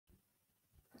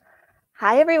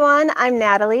Hi everyone, I'm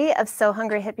Natalie of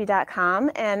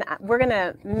SoHungryHippie.com, and we're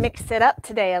gonna mix it up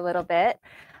today a little bit.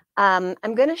 I'm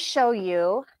gonna show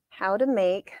you how to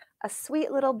make a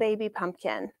sweet little baby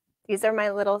pumpkin. These are my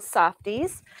little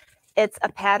softies. It's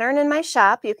a pattern in my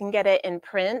shop. You can get it in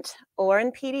print or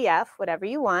in PDF, whatever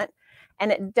you want,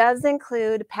 and it does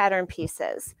include pattern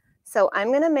pieces. So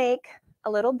I'm gonna make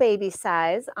a little baby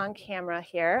size on camera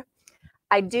here.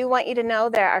 I do want you to know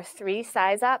there are 3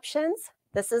 size options.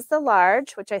 This is the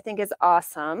large, which I think is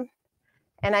awesome.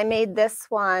 And I made this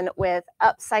one with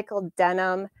upcycled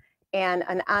denim and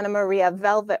an Anna Maria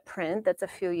velvet print that's a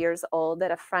few years old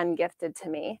that a friend gifted to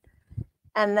me.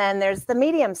 And then there's the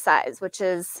medium size, which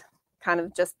is kind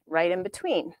of just right in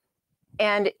between.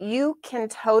 And you can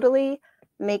totally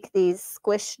make these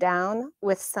squish down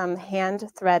with some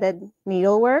hand threaded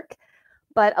needlework.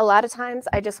 But a lot of times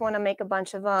I just want to make a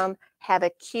bunch of them, have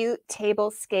a cute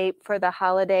tablescape for the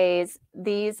holidays.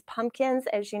 These pumpkins,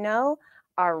 as you know,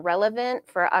 are relevant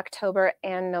for October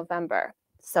and November.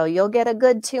 So you'll get a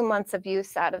good 2 months of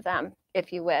use out of them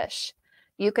if you wish.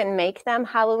 You can make them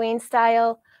Halloween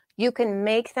style. You can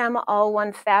make them all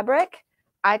one fabric.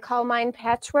 I call mine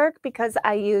patchwork because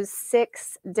I use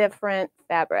 6 different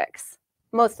fabrics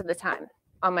most of the time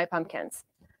on my pumpkins.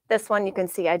 This one you can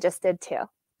see I just did too.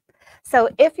 So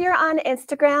if you're on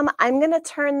Instagram, I'm going to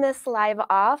turn this live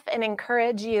off and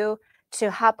encourage you to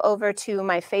hop over to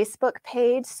my Facebook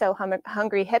page, So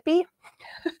Hungry Hippie,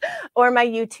 or my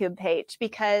YouTube page,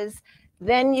 because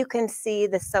then you can see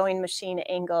the sewing machine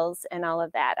angles and all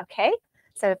of that, okay?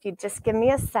 So if you just give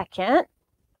me a second,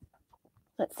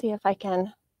 let's see if I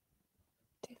can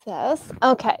do this.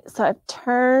 Okay, so I've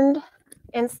turned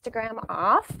Instagram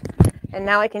off. And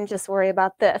now I can just worry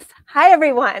about this. Hi,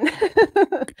 everyone.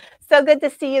 So good to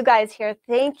see you guys here.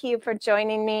 Thank you for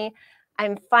joining me.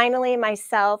 I'm finally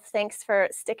myself. Thanks for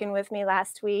sticking with me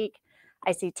last week.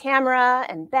 I see Tamara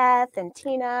and Beth and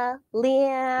Tina,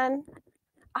 Leanne.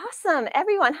 Awesome,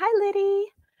 everyone. Hi,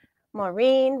 Liddy.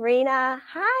 Maureen, Rena.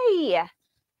 Hi.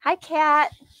 Hi,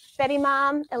 Kat, Betty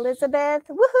Mom, Elizabeth.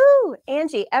 Woohoo.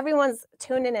 Angie, everyone's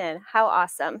tuning in. How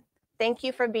awesome. Thank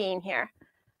you for being here.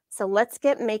 So let's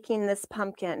get making this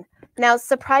pumpkin. Now,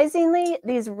 surprisingly,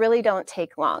 these really don't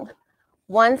take long.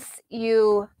 Once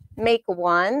you make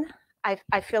one,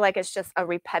 I feel like it's just a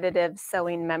repetitive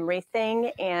sewing memory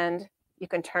thing, and you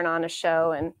can turn on a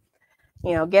show and,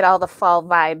 you know, get all the fall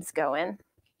vibes going.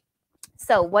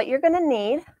 So what you're going to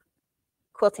need,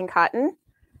 quilting cotton.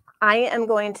 I am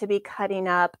going to be cutting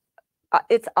up,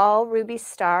 it's all Ruby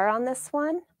Star on this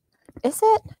one. Is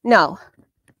it? No,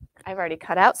 I've already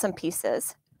cut out some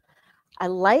pieces. I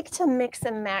like to mix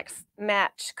and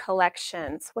match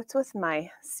collections. What's with my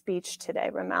speech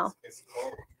today, Ramel? It's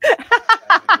cold.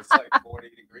 It's like 40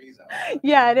 degrees out.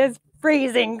 Yeah, it is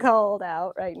freezing cold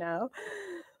out right now.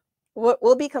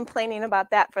 We'll be complaining about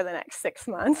that for the next 6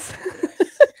 months.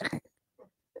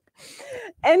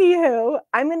 Anywho,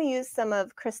 I'm going to use some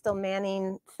of Crystal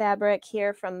Manning fabric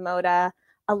here from Moda,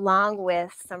 along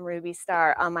with some Ruby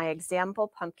Star on my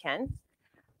example pumpkin.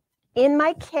 In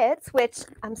my kits, which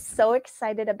I'm so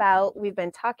excited about, we've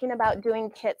been talking about doing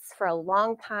kits for a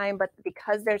long time, but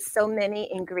because there's so many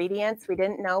ingredients, we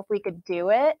didn't know if we could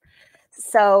do it.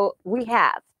 So we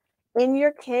have. In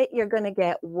your kit, you're going to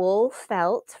get wool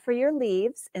felt for your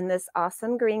leaves in this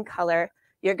awesome green color.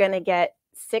 You're going to get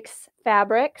 6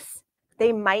 fabrics.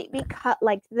 They might be cut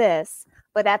like this,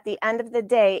 but at the end of the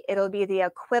day, it'll be the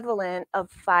equivalent of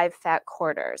 5 fat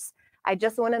quarters. I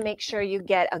just want to make sure you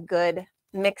get a good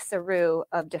mixaroo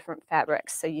of different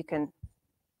fabrics so you can,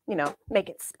 you know, make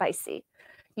it spicy.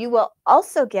 You will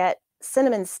also get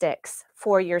cinnamon sticks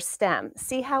for your stem.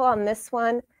 See how on this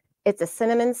one, it's a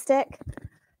cinnamon stick?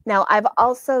 Now I've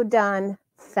also done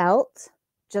felt,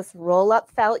 just roll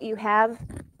up felt. You have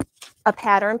a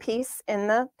pattern piece in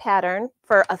the pattern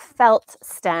for a felt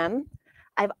stem.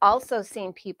 I've also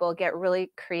seen people get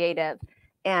really creative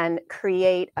and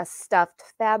create a stuffed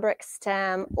fabric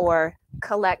stem or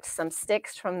collect some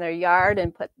sticks from their yard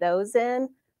and put those in.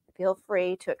 Feel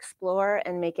free to explore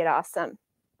and make it awesome.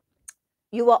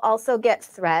 You will also get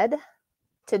thread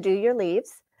to do your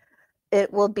leaves.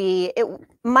 It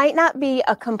might not be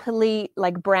a complete,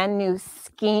 like, brand new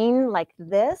skein like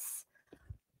this.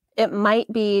 It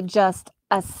might be just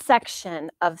a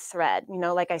section of thread, you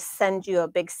know, like I send you a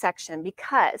big section,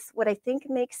 because what I think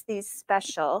makes these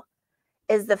special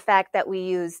is the fact that we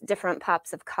use different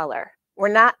pops of color. We're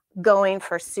not going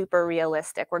for super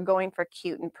realistic. We're going for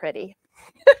cute and pretty.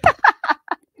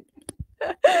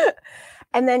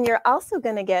 And then you're also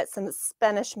going to get some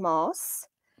Spanish moss,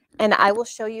 and I will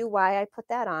show you why I put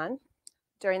that on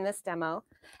during this demo.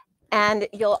 And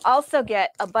you'll also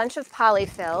get a bunch of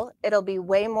polyfill. It'll be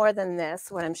way more than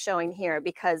this, what I'm showing here,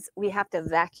 because we have to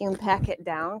vacuum pack it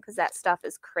down because that stuff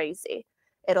is crazy.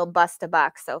 It'll bust a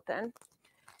box open.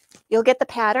 You'll get the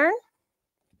pattern.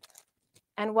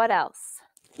 And what else?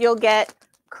 You'll get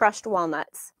crushed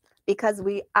walnuts because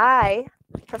I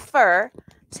prefer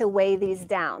to weigh these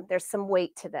down. There's some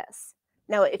weight to this.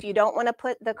 Now, if you don't want to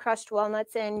put the crushed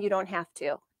walnuts in, you don't have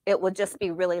to. It will just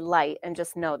be really light, and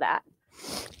just know that.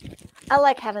 I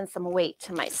like having some weight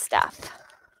to my stuff.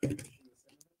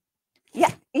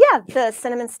 Yeah, the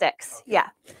cinnamon sticks. Yeah.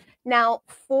 Now,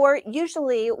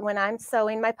 usually when I'm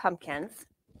sewing my pumpkins,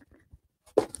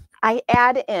 I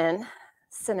add in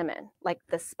cinnamon, like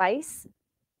the spice.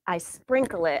 I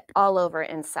sprinkle it all over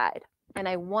inside. And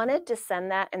I wanted to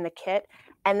send that in the kit.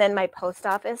 And then my post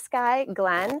office guy,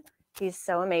 Glenn, he's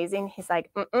so amazing. He's like,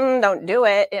 don't do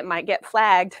it. It might get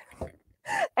flagged.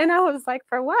 And I was like,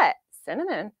 for what?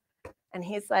 Cinnamon. And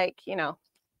he's like,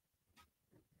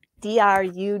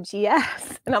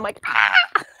 DRUGS. And I'm like, ah!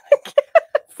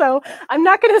 So I'm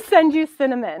not going to send you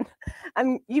cinnamon.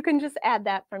 You can just add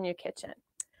that from your kitchen.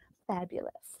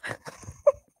 Fabulous.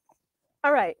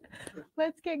 All right,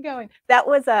 let's get going. That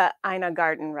was a Ina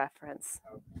Garten reference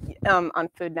on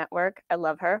Food Network. I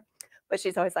love her, but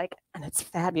she's always like, and it's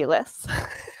fabulous.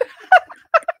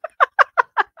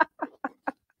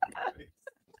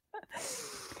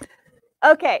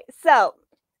 Okay, so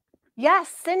yes,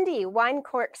 Cindy, wine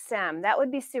cork stem. That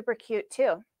would be super cute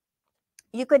too.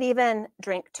 You could even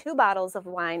drink 2 bottles of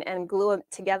wine and glue it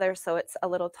together so it's a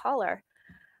little taller.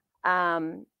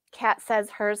 Kat says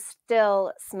hers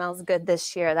still smells good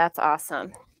this year. That's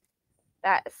awesome.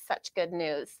 That is such good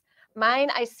news. Mine,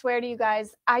 I swear to you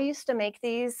guys, I used to make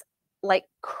these like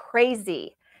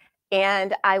crazy.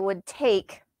 And I would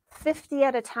take 50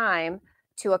 at a time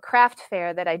to a craft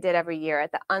fair that I did every year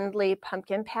at the Undley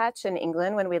Pumpkin Patch in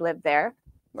England when we lived there.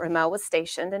 Ramel was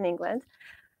stationed in England.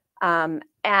 And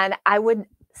I would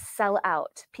sell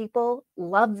out. People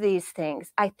love these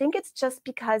things. I think it's just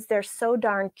because they're so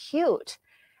darn cute.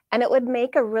 And it would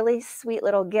make a really sweet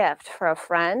little gift for a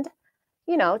friend.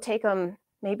 Take them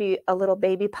maybe a little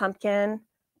baby pumpkin,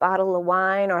 bottle of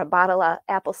wine, or a bottle of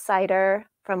apple cider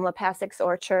from Lepassik's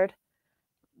orchard.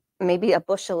 Maybe a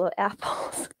bushel of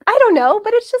apples. I don't know,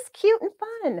 but it's just cute and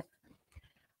fun.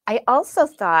 I also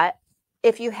thought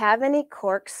if you have any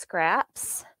cork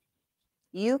scraps,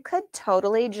 you could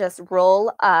totally just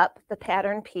roll up the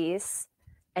pattern piece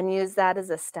and use that as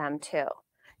a stem too.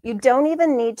 You don't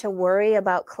even need to worry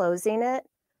about closing it.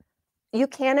 You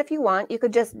can if you want. You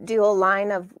could just do a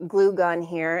line of glue gun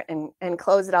here and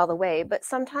close it all the way. But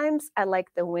sometimes I like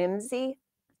the whimsy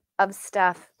of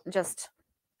stuff. Just,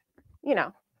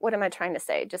 what am I trying to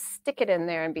say? Just stick it in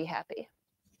there and be happy.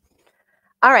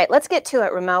 All right, let's get to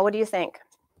it, Ramel. What do you think?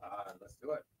 Let's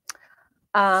do it.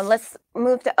 Let's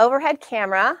move to overhead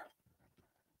camera.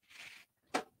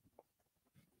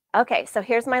 Okay, so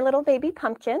here's my little baby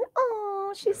pumpkin.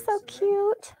 Oh, she's so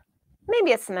cute.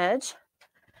 Maybe a smidge.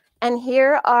 And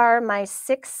here are my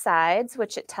 6 sides,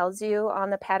 which it tells you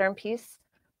on the pattern piece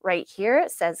right here.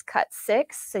 It says cut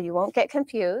 6, so you won't get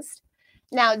confused.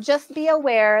 Now, just be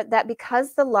aware that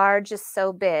because the large is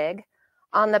so big,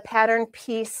 on the pattern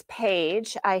piece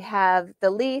page, I have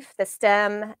the leaf, the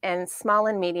stem, and small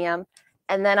and medium.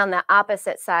 And then on the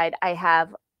opposite side, I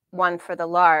have one for the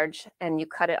large, and you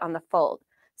cut it on the fold.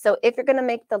 So if you're going to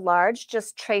make the large,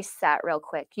 just trace that real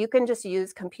quick. You can just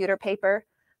use computer paper,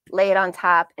 lay it on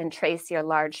top, and trace your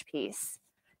large piece.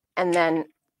 And then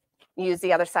use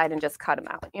the other side and just cut them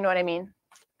out. You know what I mean?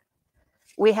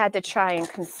 We had to try and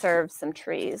conserve some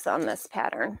trees on this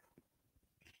pattern.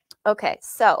 Okay,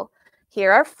 so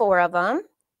here are 4 of them.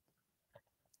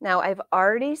 Now I've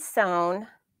already sewn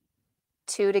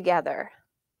 2 together.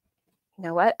 You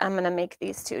know what? I'm going to make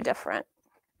these 2 different.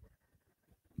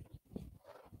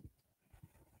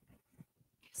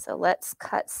 So let's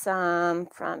cut some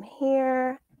from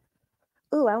here.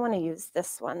 Ooh, I want to use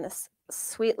this one, this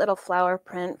sweet little flower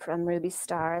print from Ruby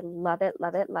Star. Love it,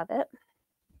 love it, love it.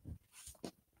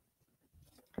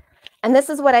 And this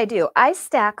is what I do. I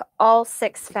stack all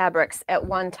 6 fabrics at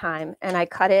one time, and I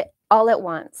cut it all at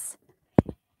once.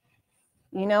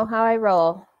 You know how I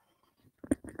roll.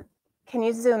 Can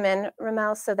you zoom in,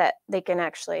 Ramel, so that they can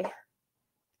actually...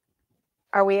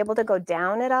 Are we able to go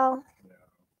down at all?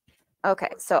 No. Okay,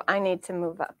 so I need to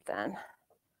move up then.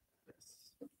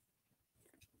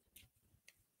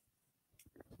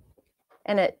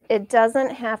 And it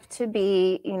doesn't have to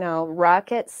be,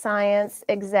 rocket science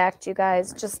exact, you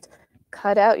guys. Just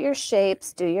cut out your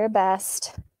shapes, do your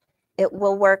best. It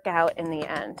will work out in the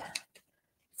end.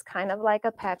 It's kind of like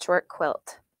a patchwork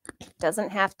quilt.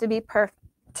 Doesn't have to be perfect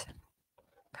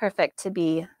to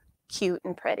be cute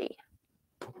and pretty.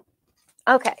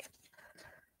 Okay,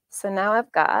 so now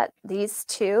I've got these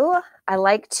two. I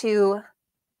like to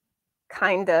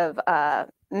kind of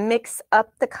mix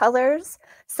up the colors.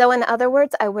 So in other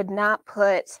words, I would not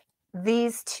put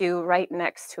these two right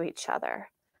next to each other.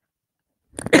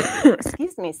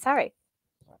 Excuse me, sorry.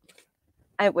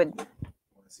 I would want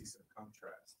to see some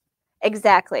contrast.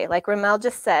 Exactly, like Ramel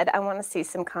just said, I want to see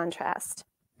some contrast.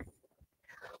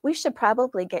 We should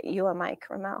probably get you a mic,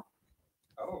 Ramel.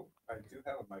 Oh, I do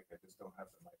have a mic. I just don't have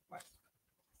the mic.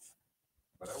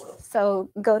 But I will. So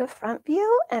go to front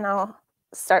view and I'll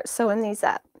start sewing these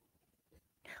up.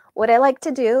 What I like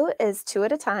to do is 2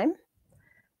 at a time.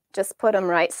 Just put them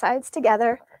right sides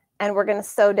together and we're going to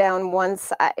sew down one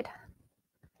side.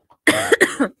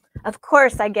 Of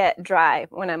course, I get dry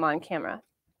when I'm on camera.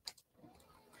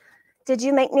 Did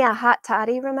you make me a hot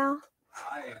toddy, Ramel?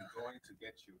 I am going to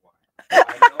get you one.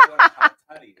 I know what a hot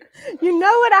toddy is. You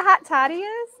know what a hot toddy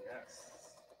is? Yes.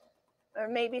 Or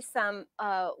maybe some,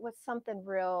 what's something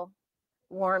real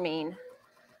warming?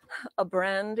 A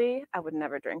brandy? I would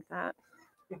never drink that.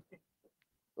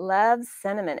 Love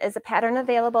cinnamon. Is a pattern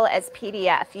available as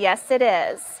PDF? Yes, it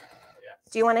is. Yes.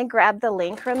 Do you want to grab the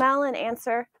link, Ramel, and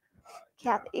answer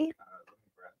Kathy? Let me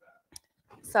grab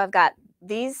that. So I've got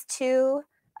these two.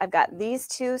 I've got these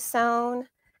two sewn.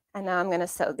 And now I'm going to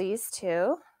sew these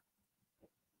two.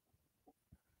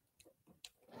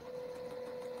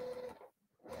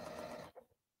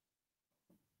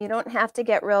 You don't have to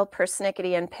get real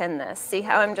persnickety and pin this. See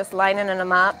how I'm just lining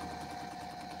them up?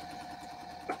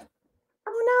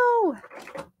 Oh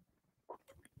no!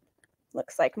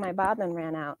 Looks like my bobbin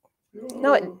ran out.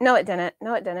 No, it didn't.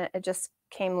 No, it didn't. It just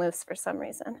came loose for some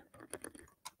reason.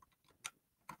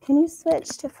 Can you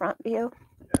switch to front view?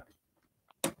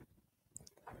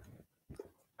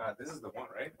 Yeah. This is the one,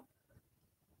 right?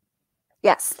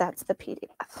 Yes, that's the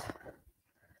PDF.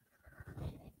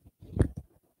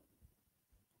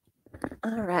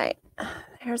 All right,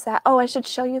 here's that. Oh, I should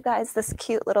show you guys this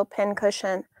cute little pin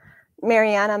cushion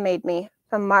Mariana made me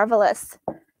from Marvelous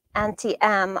Auntie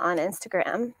M on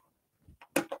Instagram.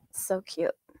 So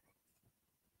cute.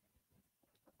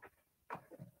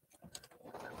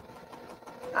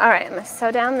 All right, I'm going to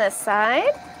sew down this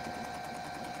side.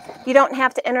 You don't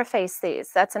have to interface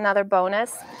these. That's another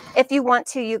bonus. If you want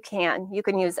to, you can. You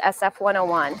can use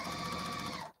SF101.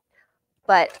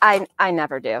 But I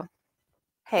never do.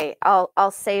 Hey,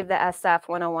 I'll save the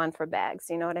SF101 for bags.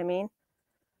 You know what I mean?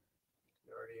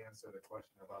 You already answered the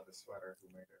question about the sweater. Who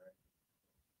made it, right?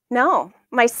 No,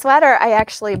 my sweater I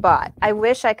actually bought. I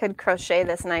wish I could crochet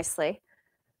this nicely,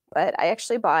 but I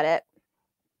actually bought it.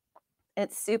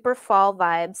 It's super fall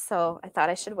vibes, so I thought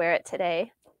I should wear it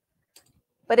today.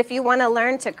 But if you want to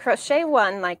learn to crochet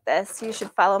one like this, you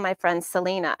should follow my friend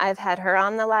Selena. I've had her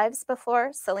on the lives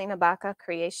before, Selena Baca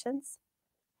Creations,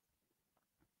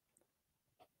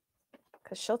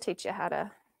 because she'll teach you how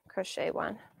to crochet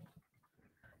one.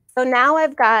 So now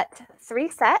I've got 3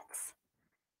 sets,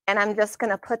 and I'm just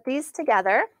going to put these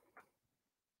together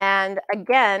and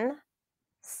again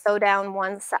sew down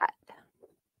one side.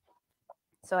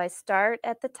 So I start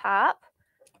at the top,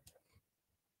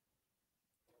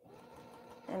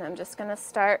 and I'm just going to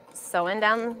start sewing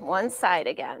down one side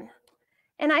again.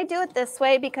 And I do it this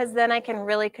way because then I can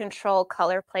really control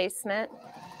color placement.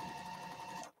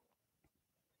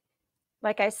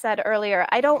 Like I said earlier,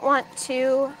 I don't want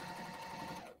 2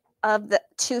 of the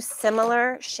 2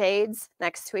 similar shades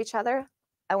next to each other.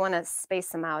 I want to space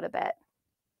them out a bit.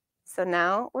 So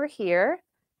now we're here,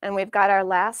 and we've got our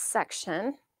last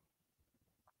section.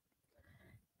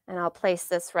 And I'll place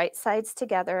this right sides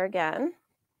together again.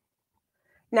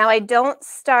 Now I don't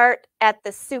start at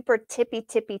the super tippy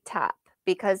top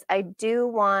because I do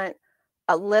want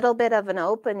a little bit of an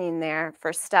opening there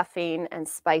for stuffing and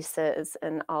spices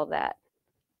and all that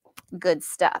good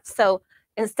stuff. So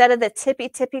instead of the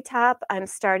tippy top, I'm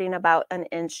starting about 1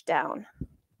 inch down.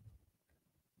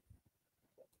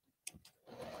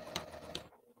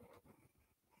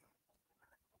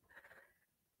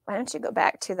 Why don't you go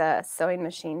back to the sewing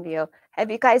machine view? Have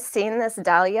you guys seen this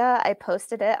dahlia? I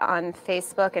posted it on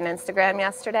Facebook and Instagram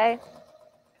yesterday.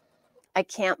 I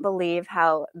can't believe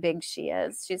how big she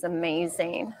is. She's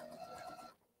amazing.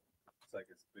 It's like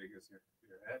as big as your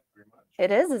head, pretty much.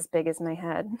 It is as big as my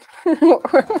head.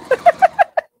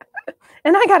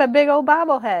 And I got a big old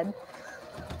bobblehead.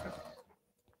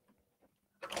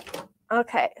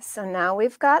 Okay, so now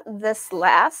we've got this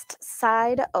last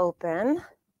side open.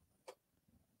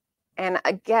 And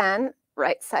again,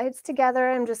 right sides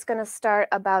together, I'm just going to start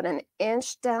about 1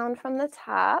 inch down from the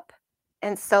top.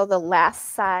 and sew the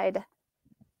last side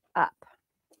up.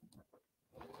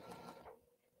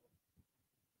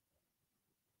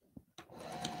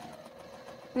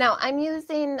 Now I'm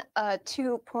using a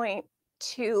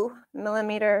 2.2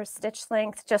 millimeter stitch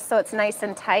length just so it's nice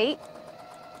and tight,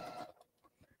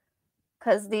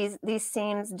 because these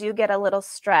seams do get a little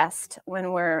stressed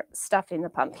when we're stuffing the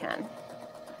pumpkin.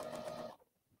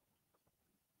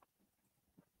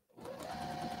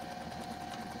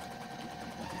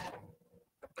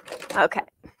 Okay,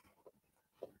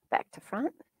 back to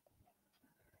front.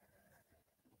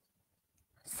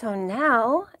 So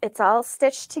now it's all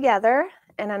stitched together,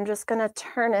 and I'm just going to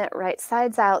turn it right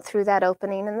sides out through that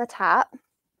opening in the top.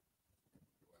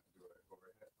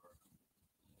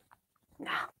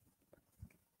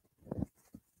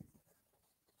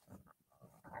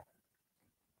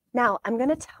 Now I'm going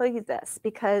to tell you this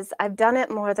because I've done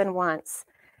it more than once.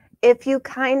 If you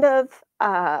kind of,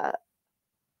 how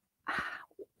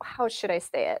should I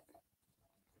say it?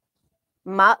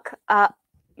 Muck up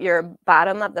your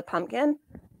bottom of the pumpkin,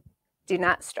 do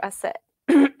not stress it.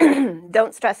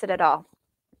 Don't stress it at all.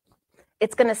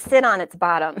 It's going to sit on its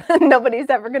bottom. Nobody's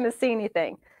ever going to see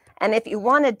anything. And if you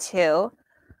wanted to,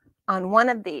 on one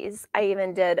of these, I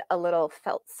even did a little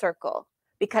felt circle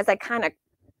because I kind of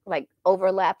like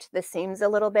overlapped the seams a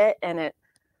little bit, and it,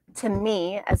 to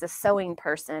me, as a sewing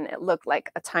person, it looked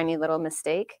like a tiny little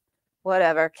mistake.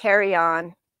 Whatever, carry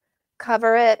on,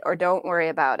 cover it or don't worry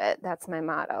about it. That's my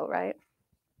motto, right?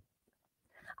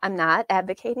 I'm not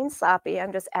advocating sloppy.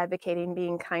 I'm just advocating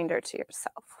being kinder to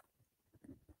yourself.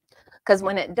 Because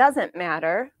when it doesn't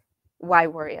matter, why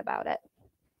worry about it?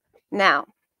 Now,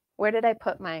 where did I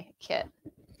put my kit?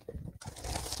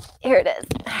 Here it is.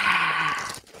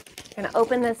 I'm going to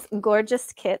open this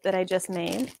gorgeous kit that I just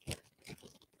made.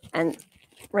 And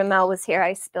Ramel was here.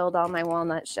 I spilled all my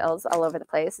walnut shells all over the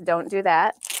place. Don't do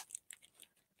that.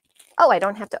 Oh, I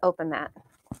don't have to open that.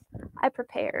 I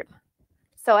prepared.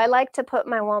 So I like to put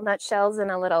my walnut shells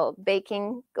in a little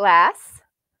baking glass.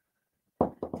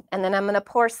 And then I'm going to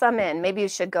pour some in. Maybe you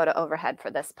should go to overhead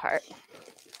for this part.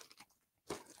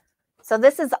 So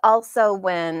this is also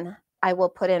when I will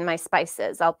put in my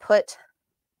spices. I'll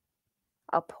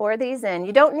pour these in.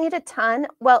 You don't need a ton.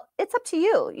 Well, it's up to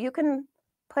you. You can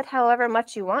put however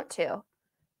much you want to.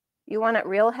 You want it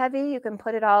real heavy, you can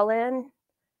put it all in.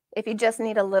 If you just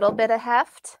need a little bit of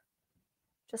heft,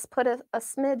 just put a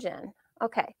smidge in.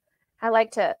 Okay, I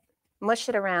like to mush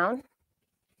it around.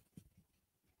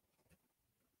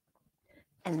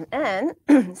 And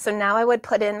then, so now I would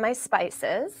put in my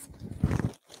spices.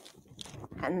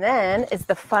 And then is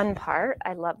the fun part.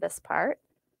 I love this part.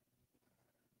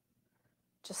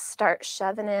 Just start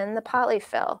shoving in the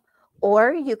polyfill.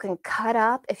 Or you can cut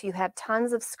up, if you have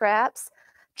tons of scraps,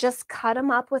 just cut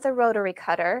them up with a rotary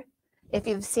cutter. If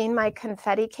you've seen my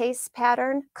confetti case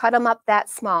pattern, cut them up that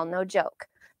small, no joke.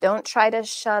 Don't try to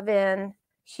shove in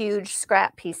huge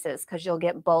scrap pieces because you'll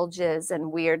get bulges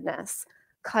and weirdness.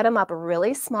 Cut them up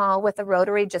really small with a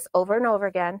rotary just over and over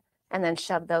again, and then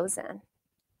shove those in.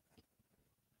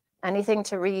 Anything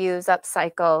to reuse,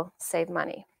 upcycle, save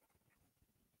money.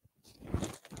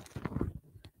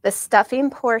 The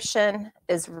stuffing portion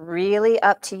is really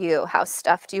up to you, how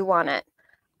stuffed you want it.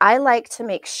 I like to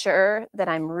make sure that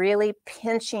I'm really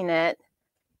pinching it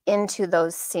into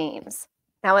those seams.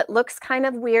 Now it looks kind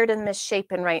of weird and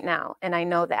misshapen right now, and I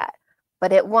know that,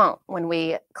 but it won't when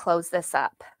we close this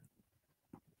up.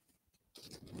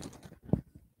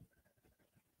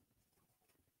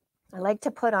 I like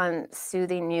to put on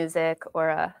soothing music or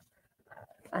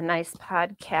a nice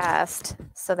podcast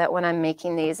so that when I'm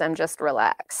making these, I'm just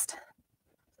relaxed.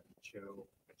 Chill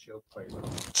flavor.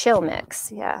 Chill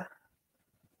mix, yeah.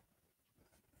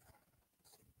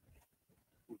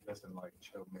 Who doesn't like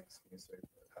chill mix music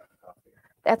with hot coffee?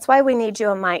 That's why we need you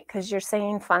a mic, because you're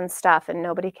saying fun stuff and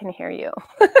nobody can hear you.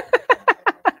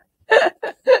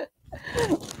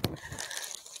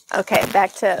 Okay,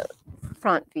 back to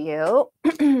front view.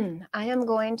 I am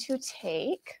going to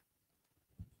take,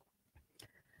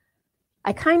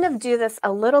 I kind of do this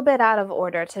a little bit out of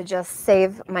order to just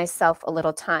save myself a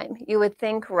little time. You would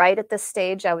think right at this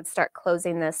stage I would start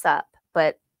closing this up,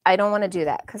 but I don't want to do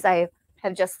that because I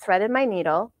have just threaded my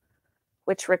needle,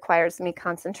 which requires me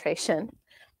concentration.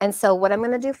 And so what I'm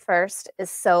going to do first is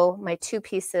sew my two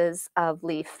pieces of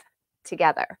leaf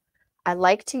together. I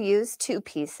like to use two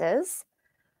pieces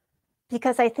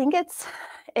because I think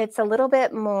it's a little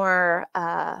bit more,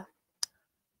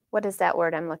 what is that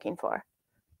word I'm looking for?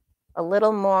 A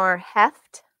little more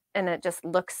heft, and it just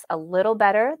looks a little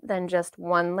better than just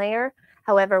one layer.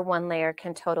 However, one layer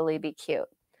can totally be cute.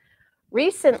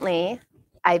 Recently,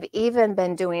 I've even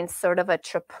been doing sort of a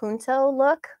trapunto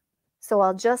look. So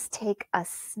I'll just take a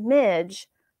smidge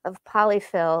of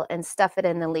polyfill and stuff it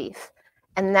in the leaf.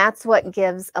 And that's what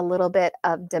gives a little bit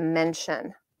of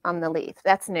dimension on the leaf.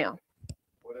 That's new.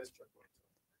 What is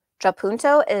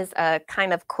trapunto? Trapunto is a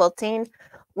kind of quilting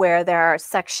where there are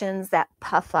sections that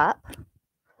puff up.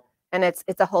 And it's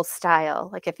a whole style.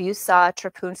 Like if you saw a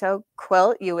trapunto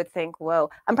quilt, you would think, whoa,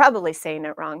 I'm probably saying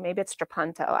it wrong. Maybe it's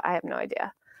trapunto. I have no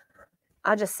idea.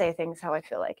 I'll just say things how I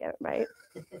feel like it, right?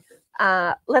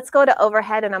 Let's go to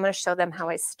overhead, and I'm going to show them how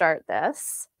I start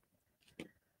this.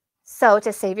 So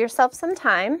to save yourself some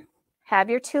time, have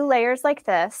your 2 layers like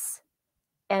this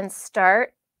and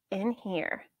start in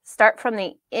here. Start from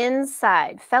the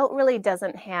inside. Felt really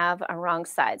doesn't have a wrong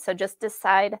side. So just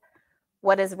decide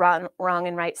what is wrong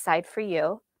and right side for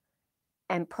you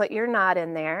and put your knot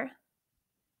in there.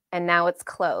 And now it's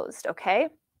closed, okay?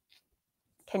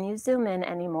 Can you zoom in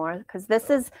anymore? Because this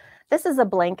is a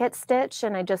blanket stitch,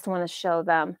 and I just want to show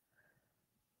them.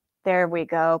 There we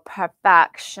go.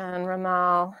 Perfection,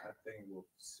 Ramal. That thing will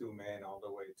zoom in all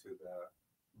the way to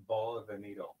the ball of the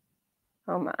needle.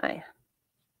 Oh my.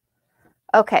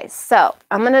 Okay, so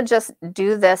I'm going to just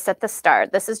do this at the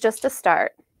start. This is just a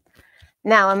start.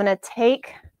 Now I'm going to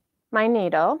take my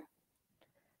needle,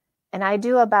 and I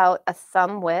do about a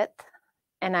thumb width,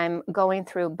 and I'm going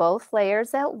through both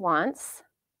layers at once.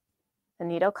 The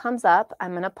needle comes up.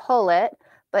 I'm going to pull it,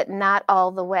 but not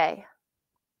all the way.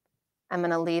 I'm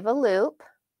going to leave a loop.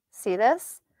 See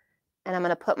this? And I'm going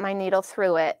to put my needle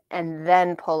through it and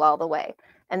then pull all the way.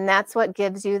 And that's what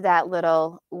gives you that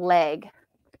little leg.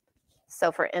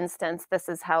 So for instance, this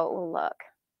is how it will look.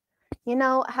 You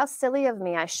know, how silly of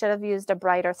me. I should have used a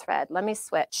brighter thread. Let me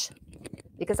switch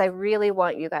because I really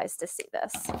want you guys to see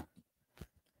this.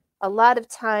 A lot of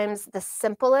times the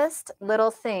simplest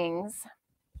little things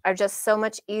are just so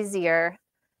much easier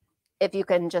if you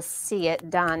can just see it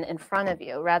done in front of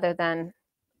you rather than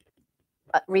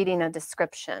reading a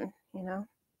description, you know?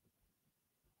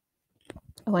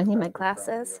 Oh, I need my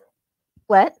glasses.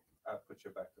 What? I'll put you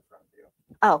back to front view.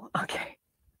 Oh, okay.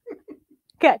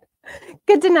 Good.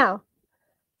 Good to know.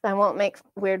 I won't make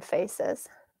weird faces.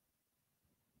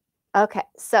 Okay,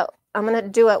 so I'm going to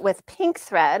do it with pink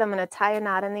thread. I'm going to tie a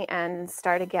knot in the end and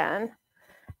start again.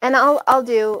 And I'll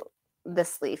do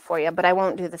this sleeve for you, but I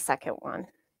won't do the second one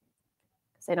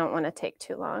because I don't want to take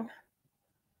too long.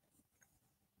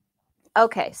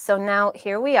 Okay, so now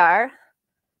here we are.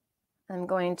 I'm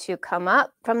going to come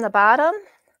up from the bottom,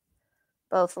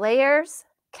 both layers,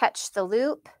 catch the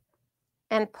loop,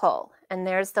 and pull. And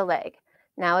there's the leg.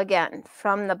 Now again,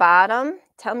 from the bottom,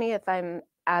 tell me if I'm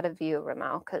out of view,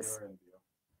 Ramal, because,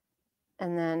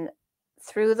 and then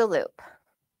through the loop,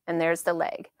 and there's the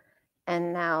leg.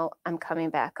 And now I'm coming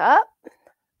back up,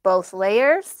 both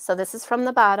layers. So this is from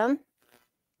the bottom,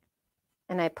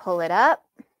 and I pull it up,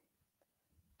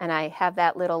 and I have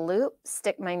that little loop,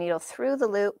 stick my needle through the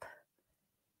loop,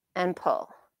 and pull.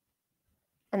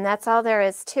 And that's all there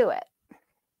is to it.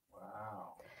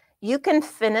 Wow. You can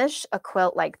finish a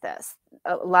quilt like this.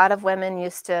 A lot of women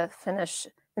used to finish,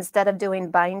 instead of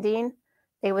doing binding,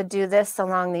 they would do this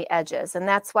along the edges. And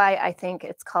that's why I think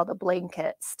it's called a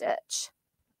blanket stitch.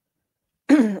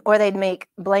 Or they'd make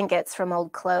blankets from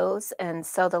old clothes and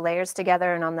sew the layers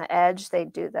together, and on the edge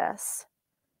they'd do this.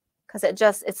 Because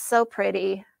it's so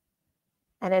pretty,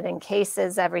 and it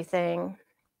encases everything.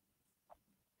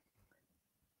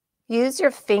 Use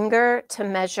your finger to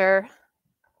measure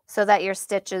so that your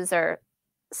stitches are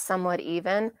somewhat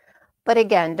even. But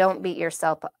again, don't beat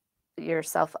yourself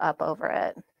up over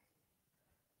it.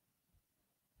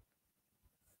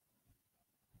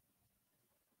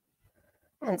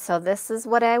 And so this is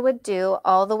what I would do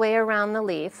all the way around the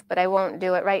leaf, but I won't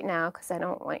do it right now because I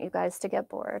don't want you guys to get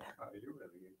bored. Oh, you're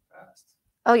really fast.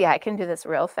 Oh yeah, I can do this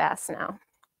real fast now.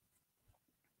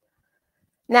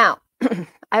 Now,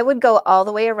 I would go all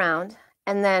the way around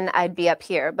and then I'd be up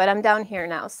here, but I'm down here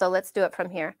now. So let's do it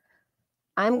from here.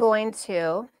 I'm going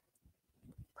to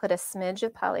put a smidge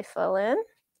of polyfill in.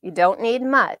 You don't need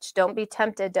much. Don't be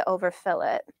tempted to overfill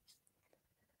it.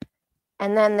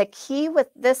 And then the key with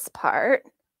this part,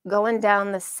 going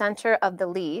down the center of the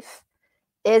leaf,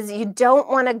 is you don't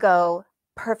want to go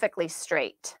perfectly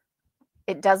straight.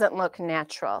 It doesn't look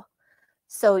natural.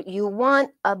 So you want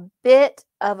a bit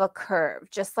of a curve,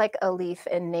 just like a leaf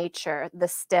in nature, the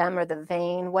stem or the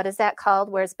vein. What is that called?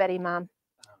 Where's Betty, Mom?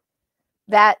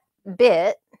 That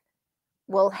bit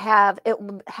will have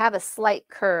a slight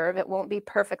curve. It won't be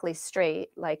perfectly straight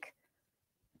like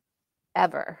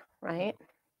ever, right?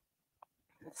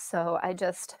 So I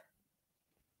just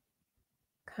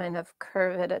kind of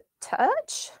curve it a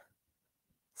touch.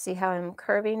 See how I'm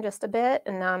curving just a bit,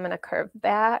 and now I'm going to curve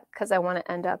back because I want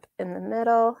to end up in the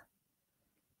middle.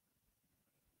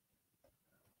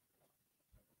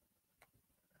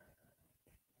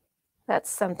 That's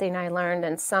something I learned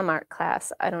in some art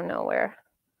class. I don't know where.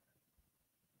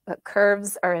 But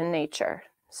curves are in nature.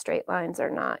 Straight lines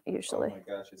are not usually. Oh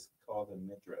my gosh, it's called a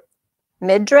midriff.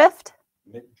 Midriff?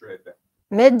 Midriff.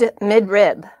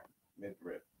 Midrib.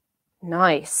 Midriff.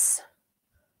 Nice.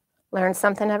 Learn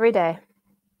something every day.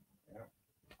 Yeah.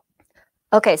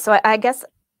 Okay, so I guess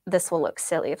this will look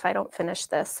silly if I don't finish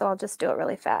this, so I'll just do it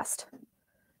really fast.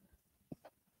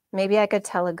 Maybe I could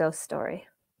tell a ghost story.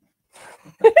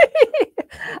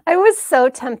 I was so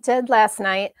tempted last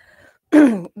night.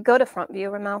 Go to front view,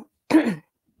 Ramel.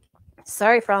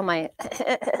 Sorry for all my...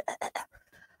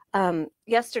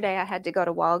 yesterday I had to go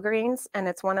to Walgreens, and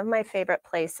it's one of my favorite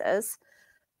places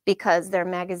because their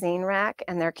magazine rack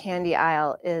and their candy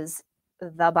aisle is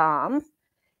the bomb.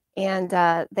 And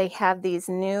they have these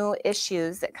new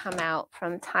issues that come out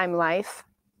from Time Life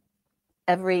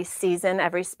every season,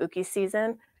 every spooky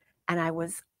season. And I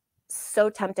was so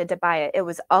tempted to buy it. It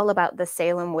was all about the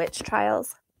Salem witch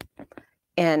trials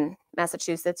in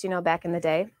Massachusetts, you know, back in the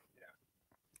day.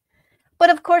 But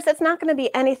of course, it's not going to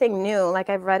be anything new. Like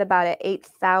I've read about it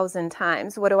 8,000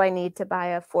 times. What do I need to buy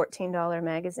a $14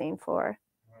 magazine for?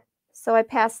 So I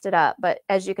passed it up. But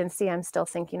as you can see, I'm still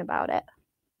thinking about it.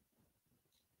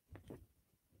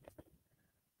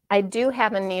 I do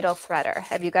have a needle threader.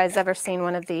 Have you guys ever seen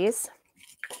one of these?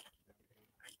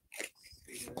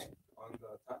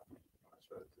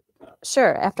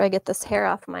 Sure, after I get this hair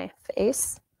off my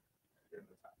face.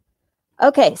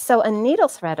 Okay, so a needle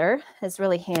threader is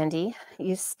really handy.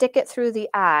 You stick it through the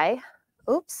eye.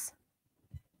 Oops.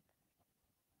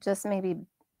 Just maybe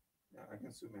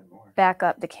back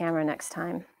up the camera next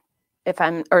time if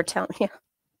I'm, or telling you.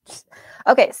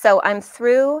 Okay, so I'm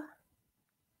through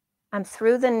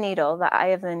the needle, the eye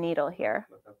of the needle here.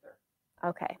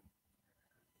 Okay.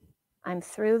 I'm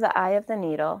through the eye of the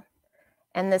needle,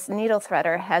 and this needle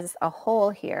threader has a hole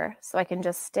here, so I can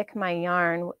just stick my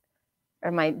yarn or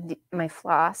my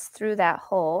floss through that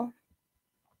hole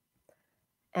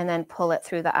and then pull it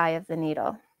through the eye of the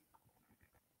needle.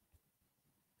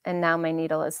 And now my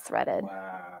needle is threaded.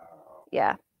 Wow.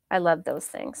 Yeah, I love those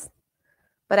things.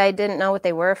 But I didn't know what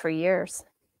they were for years.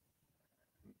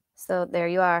 So there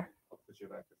you are. I'll put you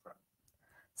back to front.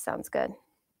 Sounds good.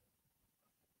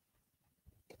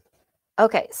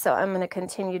 Okay, so I'm going to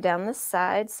continue down this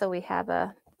side so we have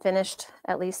a finished,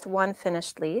 at least one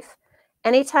finished leaf.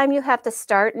 Anytime you have to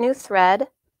start new thread,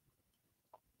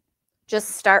 just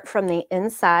start from the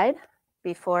inside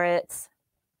before it's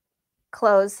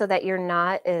closed so that your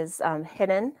knot is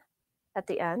hidden at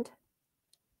the end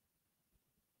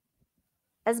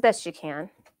as best you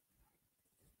can.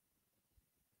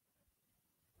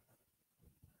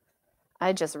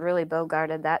 I just really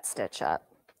bogarted that stitch up.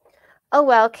 Oh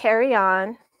well, carry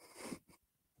on.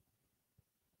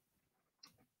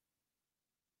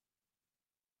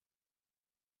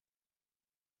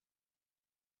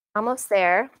 Almost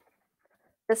there.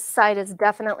 This side is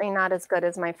definitely not as good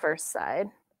as my first side.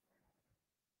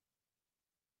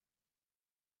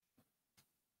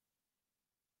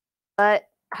 But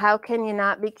how can you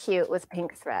not be cute with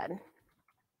pink thread?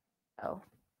 Oh,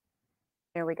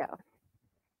 there we go.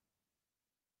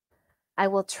 I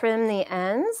will trim the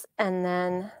ends, and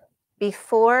then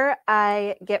before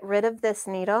I get rid of this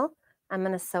needle, I'm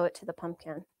going to sew it to the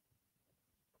pumpkin.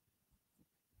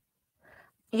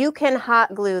 You can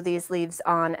hot glue these leaves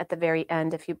on at the very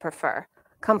end if you prefer.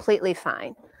 Completely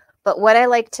fine. But what I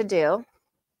like to do,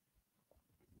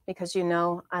 because you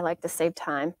know I like to save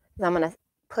time, is I'm going to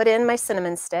put in my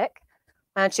cinnamon stick.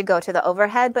 Why don't you go to the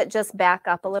overhead, but just back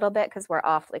up a little bit because we're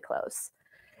awfully close.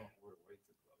 Oh, we're way too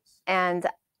close. And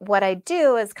what I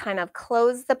do is kind of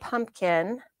close the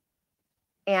pumpkin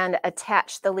and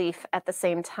attach the leaf at the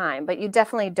same time, but you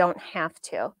definitely don't have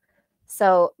to.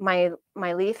 So my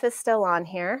leaf is still on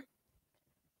here,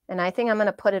 and I think I'm going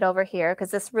to put it over here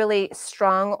because this really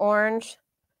strong orange,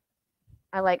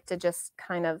 I like to just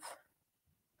kind of,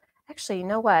 actually, you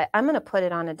know what? I'm going to put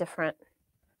it on a different,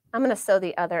 I'm going to sew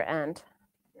the other end.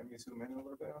 Let me zoom in a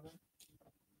little bit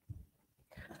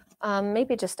on it.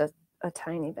 Maybe just a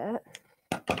tiny bit.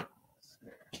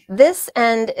 This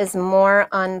end is more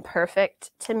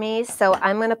unperfect to me, so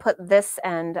I'm going to put this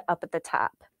end up at the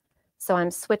top. So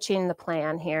I'm switching the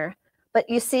plan here. But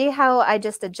you see how I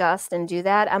just adjust and do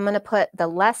that? I'm going to put the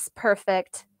less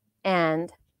perfect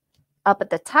end up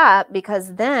at the top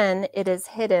because then it is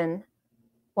hidden.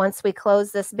 Once we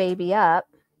close this baby up,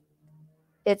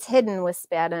 it's hidden with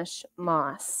Spanish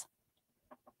moss.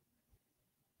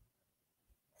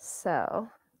 So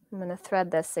I'm going to thread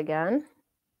this again.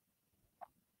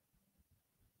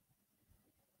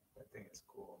 That thing is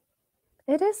cool.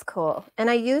 It is cool.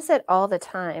 And I use it all the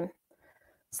time.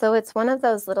 So it's one of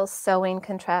those little sewing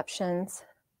contraptions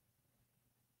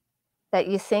that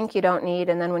you think you don't need,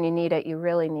 and then when you need it, you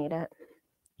really need it.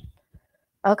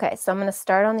 Okay, so I'm going to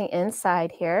start on the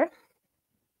inside here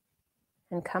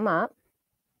and come up.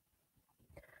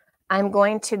 I'm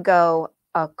going to go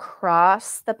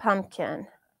across the pumpkin,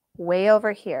 way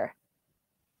over here.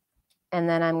 And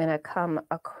then I'm going to come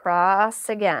across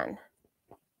again.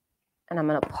 And I'm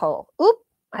going to pull. Oop,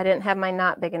 I didn't have my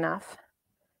knot big enough.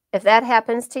 If that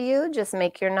happens to you, just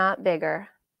make your knot bigger,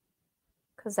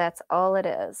 because that's all it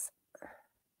is.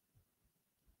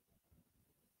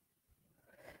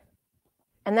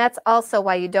 And that's also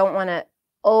why you don't want to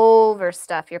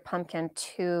overstuff your pumpkin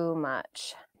too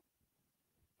much.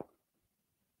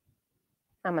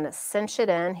 I'm going to cinch it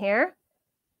in here.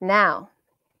 Now,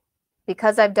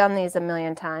 because I've done these a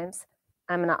million times,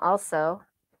 I'm going to also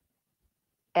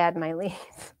add my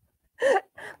leaf.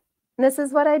 This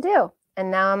is what I do. And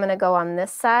now I'm going to go on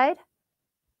this side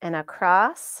and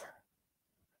across.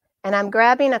 And I'm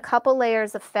grabbing a couple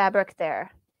layers of fabric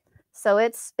there. So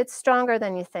it's stronger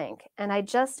than you think. And I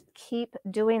just keep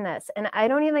doing this. And I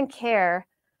don't even care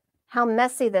how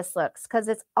messy this looks, because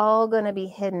it's all going to be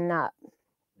hidden up.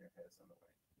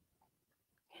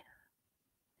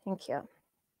 Thank you.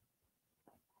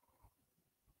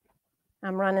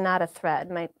 I'm running out of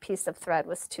thread. My piece of thread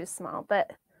was too small,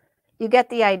 but you get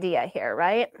the idea here,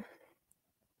 right?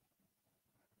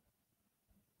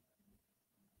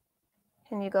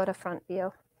 Can you go to front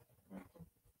view?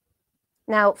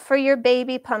 Now, for your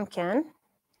baby pumpkin,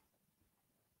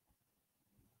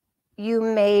 you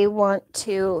may want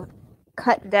to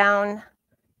cut down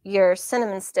your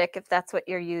cinnamon stick if that's what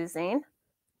you're using,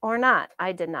 or not.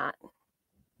 I did not.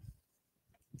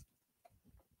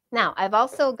 Now, I've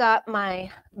also got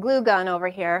my glue gun over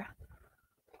here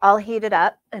all heated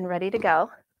up and ready to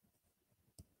go.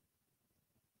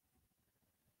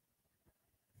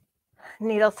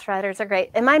 Needle threaders are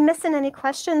great. Am I missing any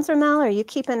questions, Ramel? Or you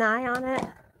keep an eye on it?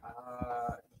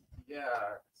 Yeah,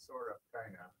 sort of,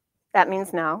 kind of. That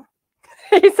means no.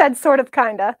 He said sort of,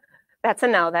 kind of. That's a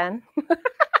no then.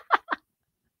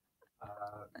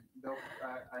 No,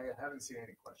 I haven't seen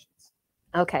any questions.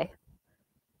 Okay.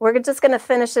 We're just going to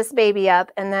finish this baby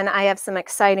up, and then I have some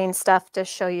exciting stuff to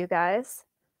show you guys.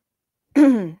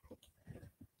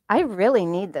 I really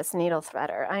need this needle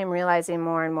threader. I am realizing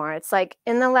more and more. It's like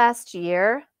in the last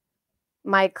year,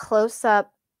 my close-up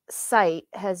sight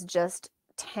has just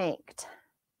tanked.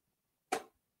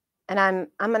 And I'm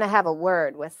going to have a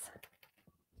word with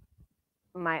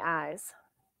my eyes.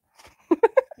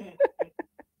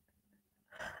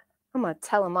 I'm going to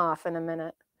tell them off in a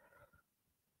minute.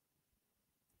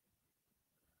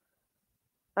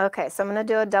 Okay, so I'm going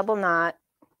to do a double knot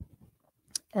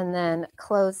and then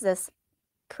close this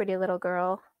pretty little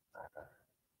girl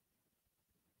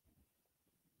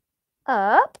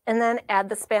up, and then add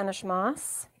the Spanish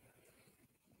moss,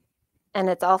 and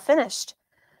it's all finished.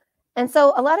 And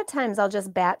so a lot of times I'll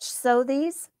just batch sew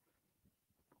these,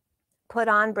 put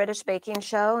on British Baking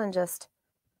Show, and just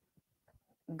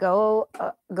go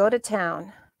to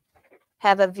town.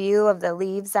 Have a view of the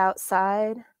leaves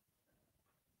outside.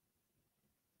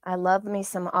 I love me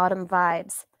some autumn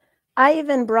vibes. I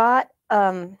even brought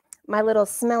my little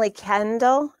smelly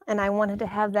candle, and I wanted to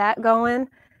have that going,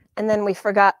 and then we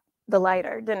forgot the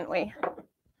lighter, didn't we?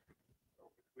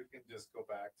 We can just go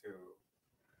back to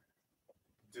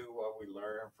do what we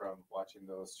learned from watching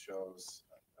those shows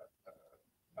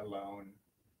alone.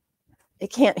 I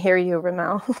can't hear you,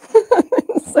 Ramel.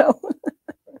 So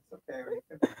It's okay.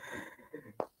 You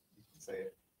can say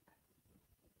it.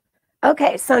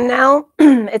 okay, so now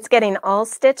it's getting all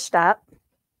stitched up.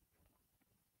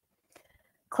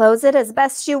 Close it as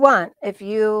best you want. If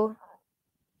you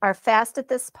are fast at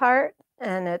this part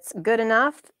and it's good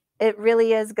enough, it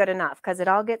really is good enough because it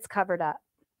all gets covered up.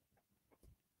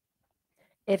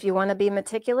 If you want to be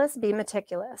meticulous, be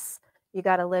meticulous. You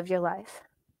got to live your life.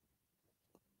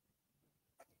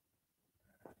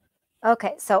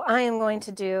 Okay, so I am going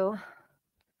to do a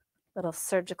little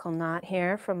surgical knot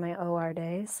here from my OR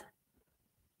days.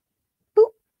 Boop.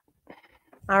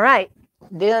 All right,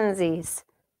 dunsies.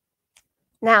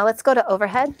 Now let's go to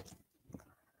overhead.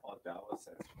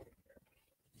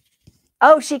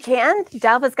 Oh, she can?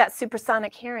 Dalva's got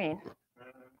supersonic hearing.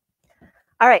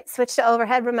 All right, switch to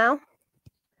overhead, Ramel.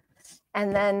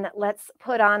 And then let's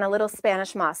put on a little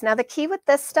Spanish moss. Now the key with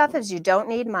this stuff is you don't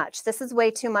need much. This is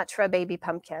way too much for a baby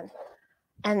pumpkin.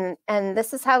 And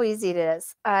this is how easy it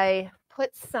is. I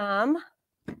put some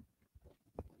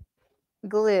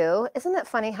glue. Isn't it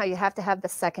funny how you have to have the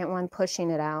second one pushing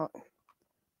it out?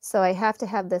 So I have to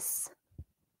have this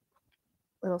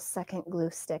little second glue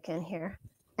stick in here.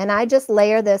 And I just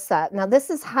layer this up. Now this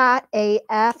is hot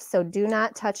AF, so do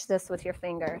not touch this with your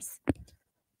fingers.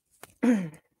 I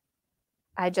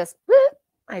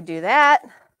do that.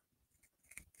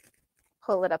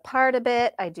 Pull it apart a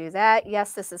bit. I do that.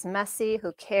 Yes, this is messy.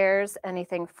 Who cares?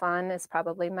 Anything fun is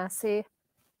probably messy.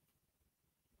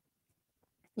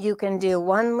 You can do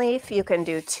one leaf. You can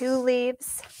do 2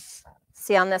 leaves.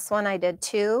 See, on this one I did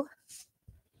 2.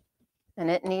 And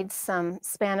it needs some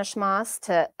Spanish moss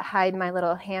to hide my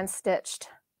little hand-stitched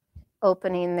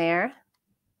opening there.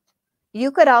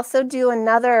 You could also do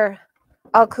another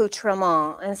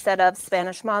accoutrement instead of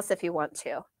Spanish moss if you want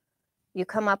to. You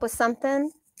come up with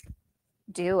something,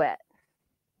 do it.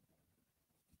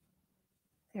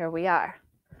 Here we are.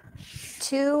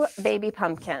 2 baby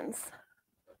pumpkins.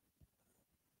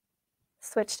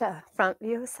 Switch to front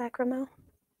view, Sacramento.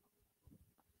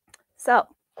 So,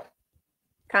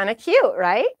 kind of cute,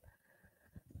 right?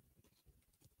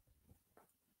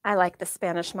 I like the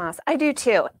Spanish moss. I do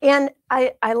too. And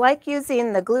I like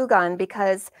using the glue gun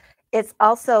because it's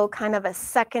also kind of a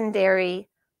secondary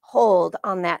hold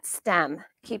on that stem,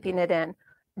 keeping it in.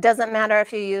 Doesn't matter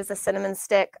if you use a cinnamon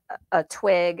stick, a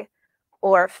twig,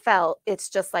 or felt. It's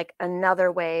just like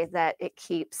another way that it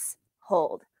keeps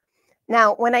hold.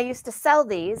 Now, when I used to sell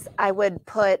these, I would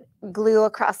put glue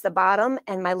across the bottom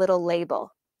and my little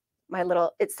label.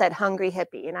 It said Hungry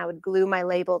Hippie, and I would glue my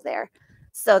label there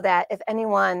so that if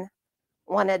anyone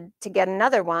wanted to get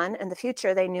another one in the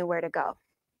future, they knew where to go.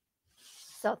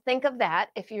 So think of that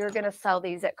if you're going to sell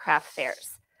these at craft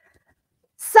fairs.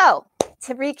 So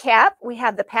to recap, we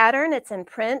have the pattern. It's in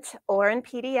print or in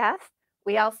PDF.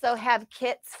 We also have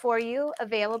kits for you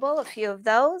available, a few of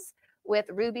those with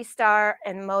Ruby Star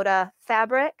and Moda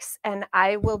fabrics, and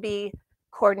I will be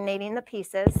coordinating the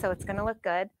pieces, so it's going to look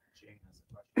good.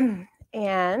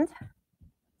 And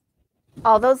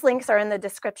all those links are in the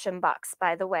description box,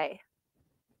 by the way.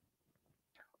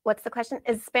 What's the question?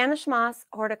 Is Spanish moss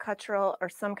horticultural or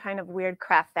some kind of weird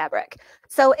craft fabric?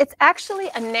 So it's actually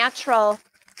a natural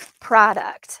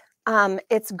product.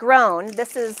 It's grown.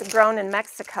 This is grown in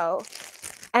Mexico,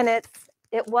 and it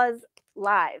was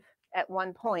live at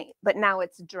one point, but now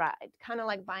it's dried, kind of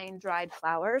like buying dried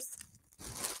flowers.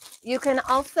 You can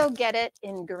also get it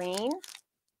in green.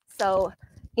 So,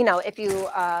 you know, if you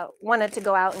wanted to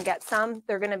go out and get some,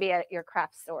 they're going to be at your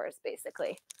craft stores,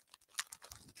 basically.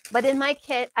 But in my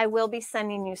kit, I will be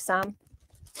sending you some.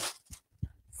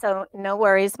 So no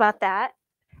worries about that.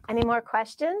 Any more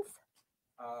questions?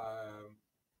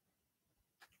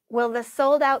 Will the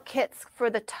sold out kits for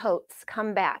the totes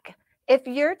come back? If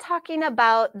you're talking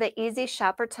about the Easy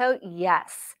Shopper tote,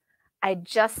 yes. I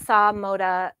just saw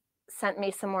Moda sent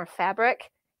me some more fabric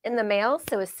in the mail.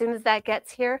 So as soon as that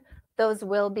gets here, those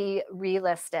will be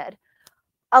relisted.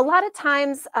 A lot of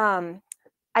times,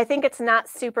 I think it's not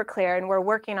super clear, and we're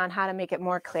working on how to make it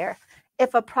more clear.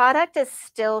 If a product is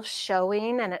still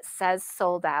showing and it says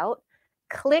sold out,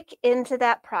 click into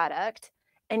that product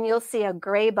and you'll see a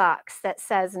gray box that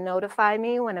says notify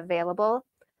me when available.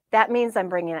 That means I'm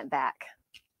bringing it back.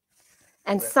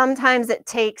 And sometimes it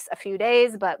takes a few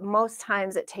days, but most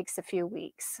times it takes a few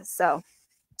weeks. So,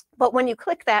 but when you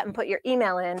click that and put your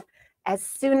email in, as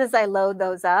soon as I load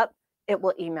those up, it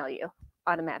will email you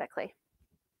automatically.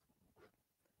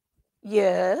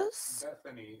 Yes.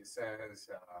 Bethany says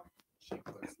she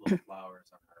puts little flowers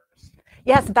on hers.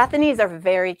 Yes, Bethany's are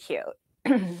very cute.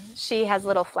 She has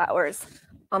little flowers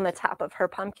on the top of her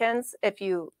pumpkins. If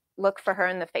you look for her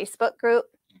in the Facebook group,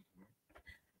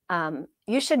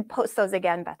 you should post those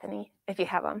again, Bethany, if you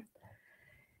have them.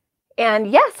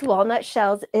 And yes, walnut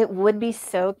shells, it would be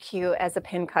so cute as a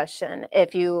pincushion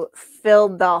if you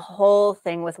filled the whole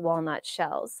thing with walnut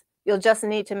shells. You'll just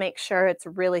need to make sure it's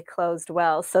really closed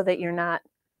well so that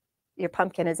your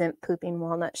pumpkin isn't pooping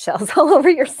walnut shells all over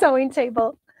your sewing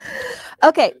table.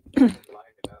 Okay.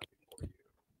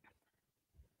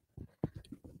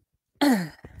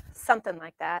 Something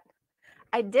like that.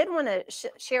 I did want to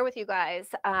share with you guys,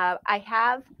 I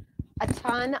have a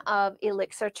ton of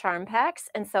Elixir charm packs,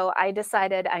 and so I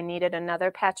decided I needed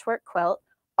another patchwork quilt,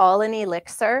 all in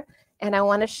Elixir, and I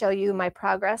want to show you my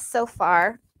progress so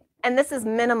far. And this is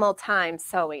minimal time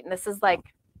sewing. This is like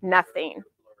nothing.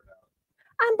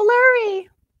 I'm blurry.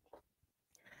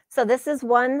 So this is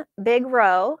one big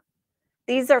row.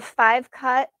 These are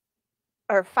 5-cut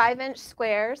or 5-inch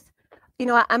squares. You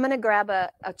know what? I'm going to grab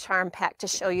a charm pack to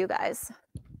show you guys.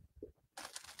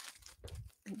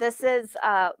 This is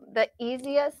the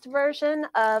easiest version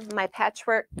of my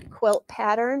patchwork quilt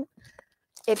pattern.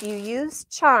 if you use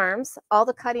charms, all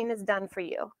the cutting is done for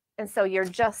you. And so you're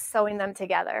just sewing them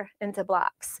together into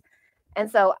blocks. And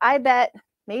so I bet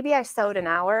maybe I sewed an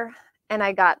hour and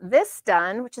I got this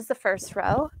done, which is the first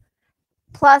row,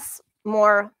 plus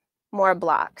more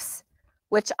blocks,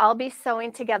 which I'll be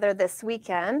sewing together this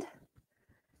weekend.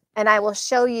 And I will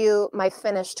show you my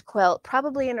finished quilt,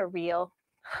 probably in a reel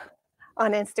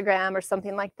on Instagram or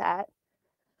something like that.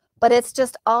 But it's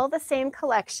just all the same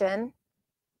collection,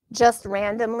 just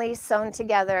randomly sewn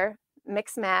together,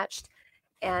 mix matched.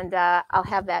 And I'll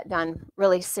have that done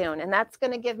really soon. And that's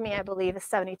going to give me, I believe, a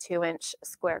 72-inch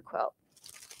square quilt.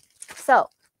 So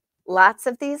lots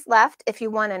of these left if you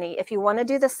want any. If you want to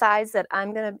do the size that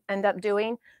I'm going to end up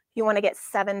doing, you want to get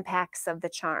 7 packs of the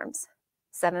charms,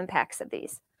 7 packs of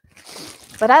these.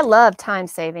 But I love time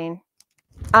saving.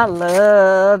 I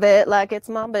love it like it's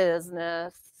my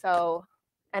business. So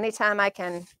anytime I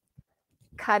can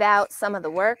cut out some of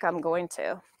the work, I'm going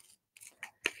to.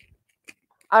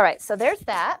 All right, so there's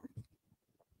that.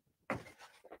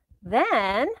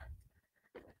 Then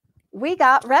we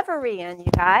got Reverie in,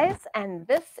 you guys, and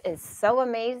this is so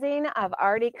amazing. I've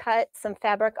already cut some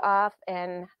fabric off,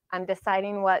 and I'm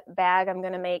deciding what bag I'm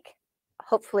going to make,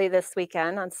 hopefully this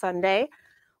weekend on Sunday,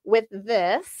 with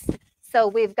this. So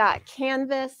we've got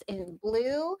canvas in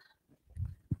blue,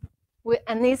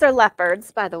 and these are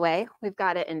leopards, by the way. We've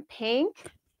got it in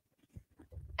pink,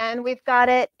 and we've got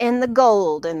it in the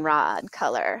goldenrod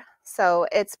color. So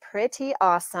it's pretty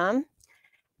awesome.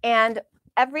 And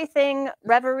everything,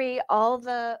 Reverie, all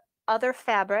the other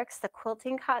fabrics, the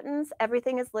quilting cottons,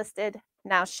 everything is listed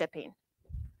now shipping.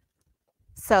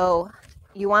 So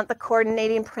you want the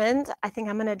coordinating print. I think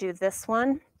I'm going to do this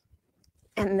one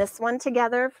and this one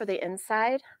together for the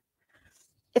inside.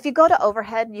 If you go to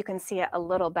overhead, you can see it a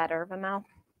little better, Ramel.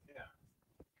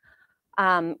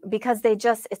 Yeah. Because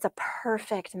it's a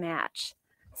perfect match.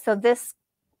 So this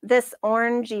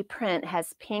orangey print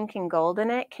has pink and gold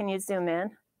in it. Can you zoom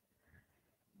in?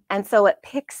 And so it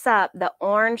picks up the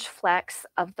orange flecks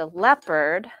of the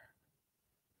leopard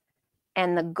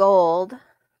and the gold.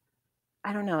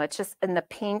 I don't know, it's just in the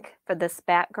pink for this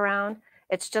background.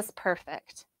 It's just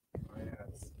perfect. Oh, yeah,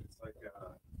 it's like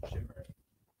a shimmer.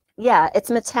 Yeah, it's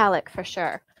metallic for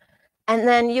sure. And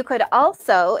then you could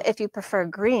also, if you prefer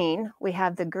green, we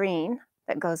have the green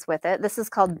that goes with it. This is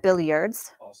called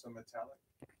Billiards. Also metallic?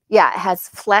 Yeah, it has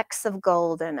flecks of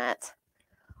gold in it.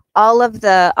 All of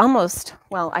the I'm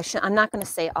not going to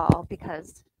say all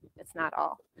because it's not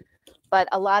all, but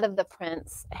a lot of the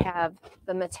prints have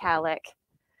the metallic.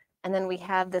 And then we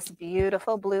have this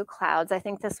beautiful blue clouds. I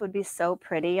think this would be so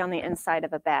pretty on the inside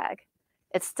of a bag.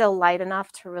 It's still light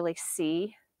enough to really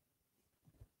see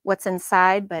what's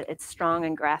inside, but it's strong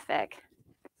and graphic.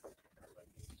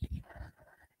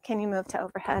 Can you move to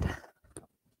overhead?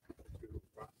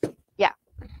 Yeah.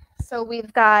 So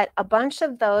we've got a bunch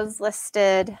of those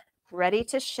listed, ready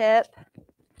to ship.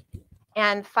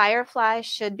 And Firefly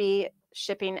should be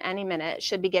shipping any minute. It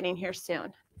should be getting here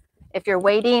soon. If you're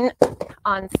waiting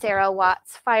on Sarah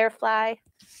Watt's Firefly,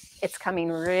 it's coming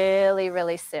really,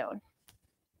 really soon.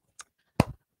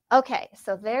 Okay,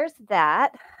 so there's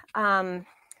that.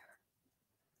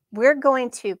 We're going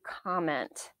to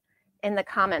comment in the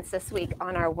comments this week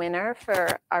on our winner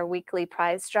for our weekly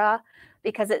prize draw,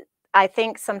 because I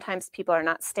think sometimes people are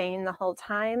not staying the whole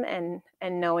time and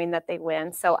knowing that they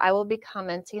win. So I will be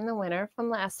commenting the winner from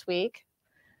last week.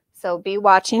 So be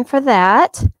watching for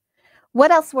that.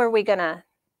 What else were we going to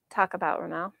talk about,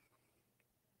 Ramel?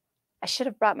 I should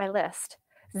have brought my list.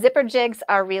 Zipper jigs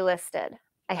are relisted.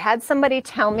 I had somebody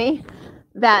tell me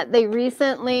that they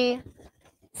recently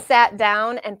sat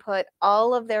down and put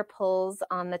all of their pulls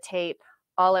on the tape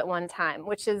all at one time,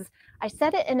 which is, I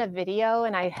said it in a video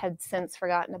and I had since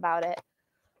forgotten about it,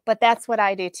 but that's what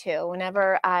I do too.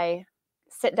 Whenever I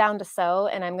sit down to sew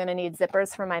and I'm going to need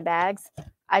zippers for my bags,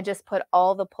 I just put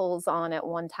all the pulls on at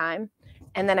one time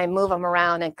and then I move them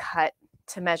around and cut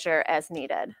to measure as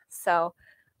needed. So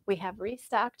we have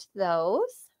restocked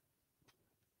those.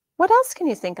 What else can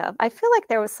you think of? I feel like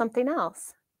there was something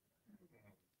else.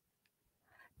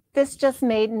 This just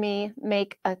made me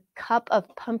make a cup of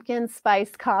pumpkin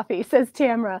spice coffee, says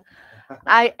Tamara.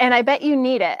 And I bet you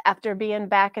need it after being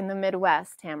back in the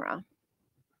Midwest, Tamara.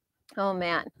 Oh,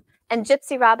 man. And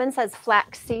Gypsy Robin says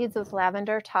flax seeds with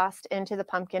lavender tossed into the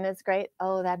pumpkin is great.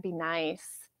 Oh, that'd be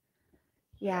nice.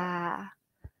 Yeah.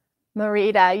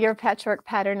 Marita, your patchwork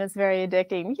pattern is very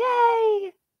addicting.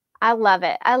 Yay! I love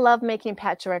it. I love making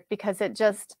patchwork because it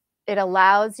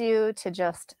allows you to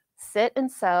just sit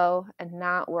and sew and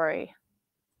not worry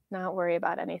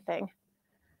about anything.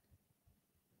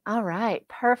 All right,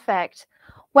 perfect.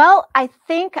 Well, I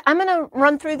think I'm going to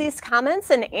run through these comments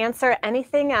and answer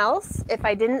anything else. If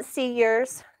I didn't see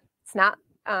yours, it's not,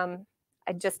 I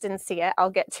just didn't see it. I'll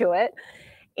get to it.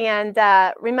 And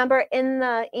remember, in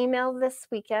the email this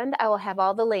weekend, I will have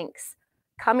all the links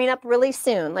coming up really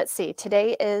soon. Let's see,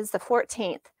 today is the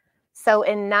 14th. So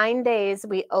in 9 days,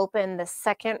 we open the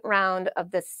second round of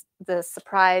the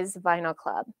surprise vinyl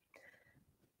club.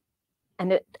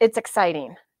 And it's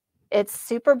exciting. It's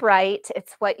super bright.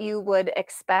 It's what you would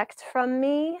expect from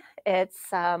me.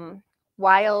 It's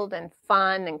wild and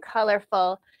fun and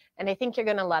colorful, and I think you're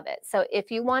going to love it. So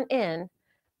if you want in,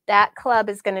 that club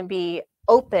is going to be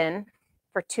open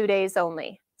for 2 days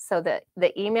only. So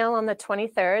the email on the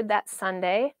 23rd, that's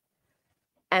Sunday,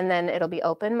 and then it'll be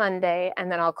open Monday,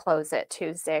 and then I'll close it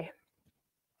Tuesday,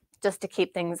 just to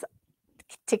keep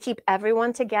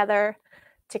everyone together,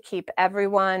 to keep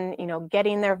everyone,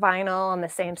 getting their vinyl on the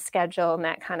same schedule and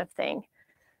that kind of thing.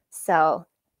 So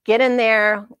get in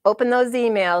there, open those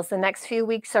emails. The next few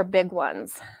weeks are big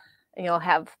ones. And you'll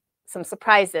have some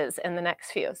surprises in the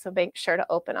next few, so make sure to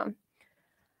open them.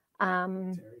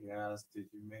 Terry asked, did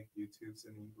you make YouTubes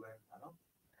in England?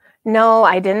 No,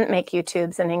 I didn't make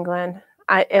YouTubes in England.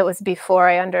 It was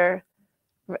before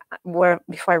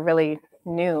before I really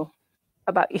knew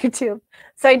about YouTube.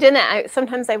 So I didn't.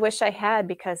 Sometimes I wish I had,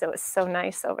 because it was so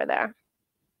nice over there.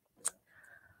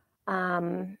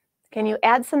 Can you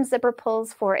add some zipper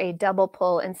pulls for a double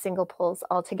pull and single pulls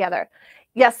all together?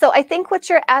 Yeah, so I think what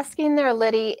you're asking there,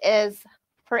 Liddy, is,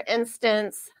 for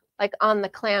instance, like on the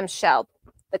clamshell,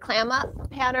 the clam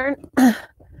up pattern.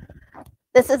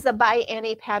 This is the by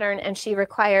Annie pattern, and she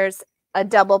requires a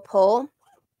double pull.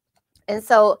 And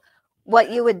so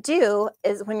what you would do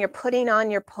is, when you're putting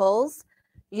on your pulls,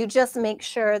 you just make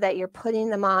sure that you're putting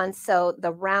them on so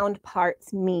the round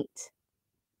parts meet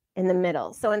in the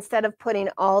middle. So instead of putting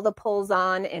all the pulls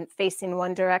on and facing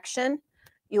one direction,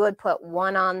 you would put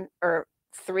 1 on, or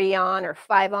 3 on, or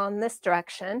 5 on this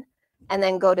direction, and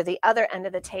then go to the other end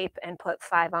of the tape and put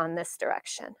 5 on this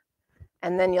direction.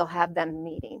 And then you'll have them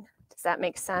meeting. Does that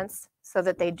make sense? So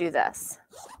that they do this.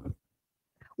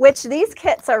 Which these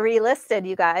kits are relisted,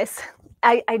 you guys.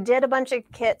 I did a bunch of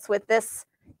kits with this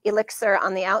elixir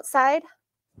on the outside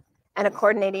and a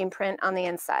coordinating print on the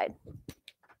inside.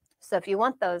 So if you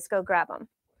want those, go grab them.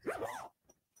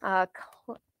 I'll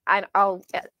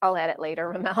add it later,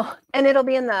 Ramel. And it'll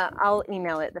be I'll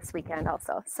email it this weekend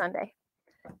also, Sunday.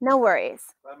 No worries.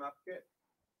 Clam up kit?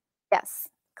 Yes,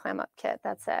 clam up kit,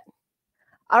 that's it.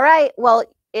 All right, well,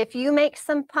 if you make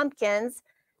some pumpkins,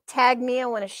 tag me. I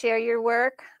want to share your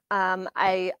work.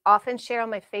 I often share on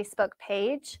my Facebook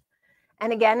page.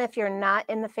 And again, if you're not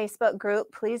in the Facebook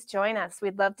group, please join us.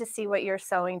 We'd love to see what you're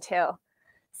sewing too.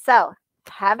 So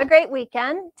have a great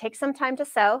weekend. Take some time to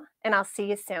sew, and I'll see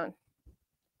you soon.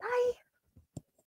 Bye.